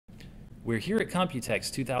We're here at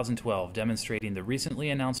Computex 2012 demonstrating the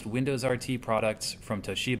recently announced Windows RT products from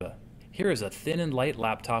Toshiba. Here is a thin and light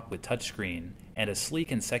laptop with touchscreen and a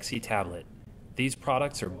sleek and sexy tablet. These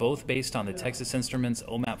products are both based on the Texas Instruments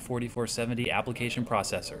Omap 4470 application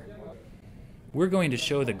processor. We're going to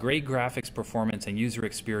show the great graphics performance and user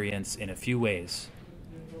experience in a few ways.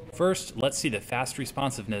 First, let's see the fast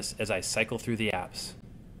responsiveness as I cycle through the apps.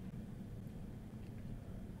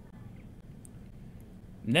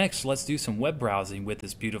 Next, let's do some web browsing with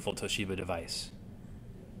this beautiful Toshiba device.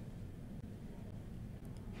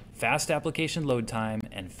 Fast application load time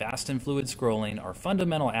and fast and fluid scrolling are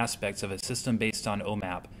fundamental aspects of a system based on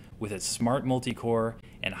Omap with its smart multi-core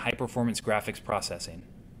and high-performance graphics processing.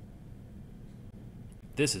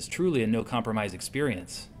 This is truly a no-compromise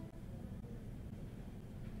experience.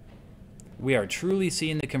 We are truly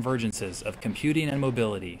seeing the convergences of computing and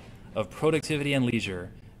mobility, of productivity and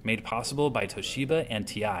leisure, made possible by Toshiba and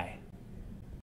TI.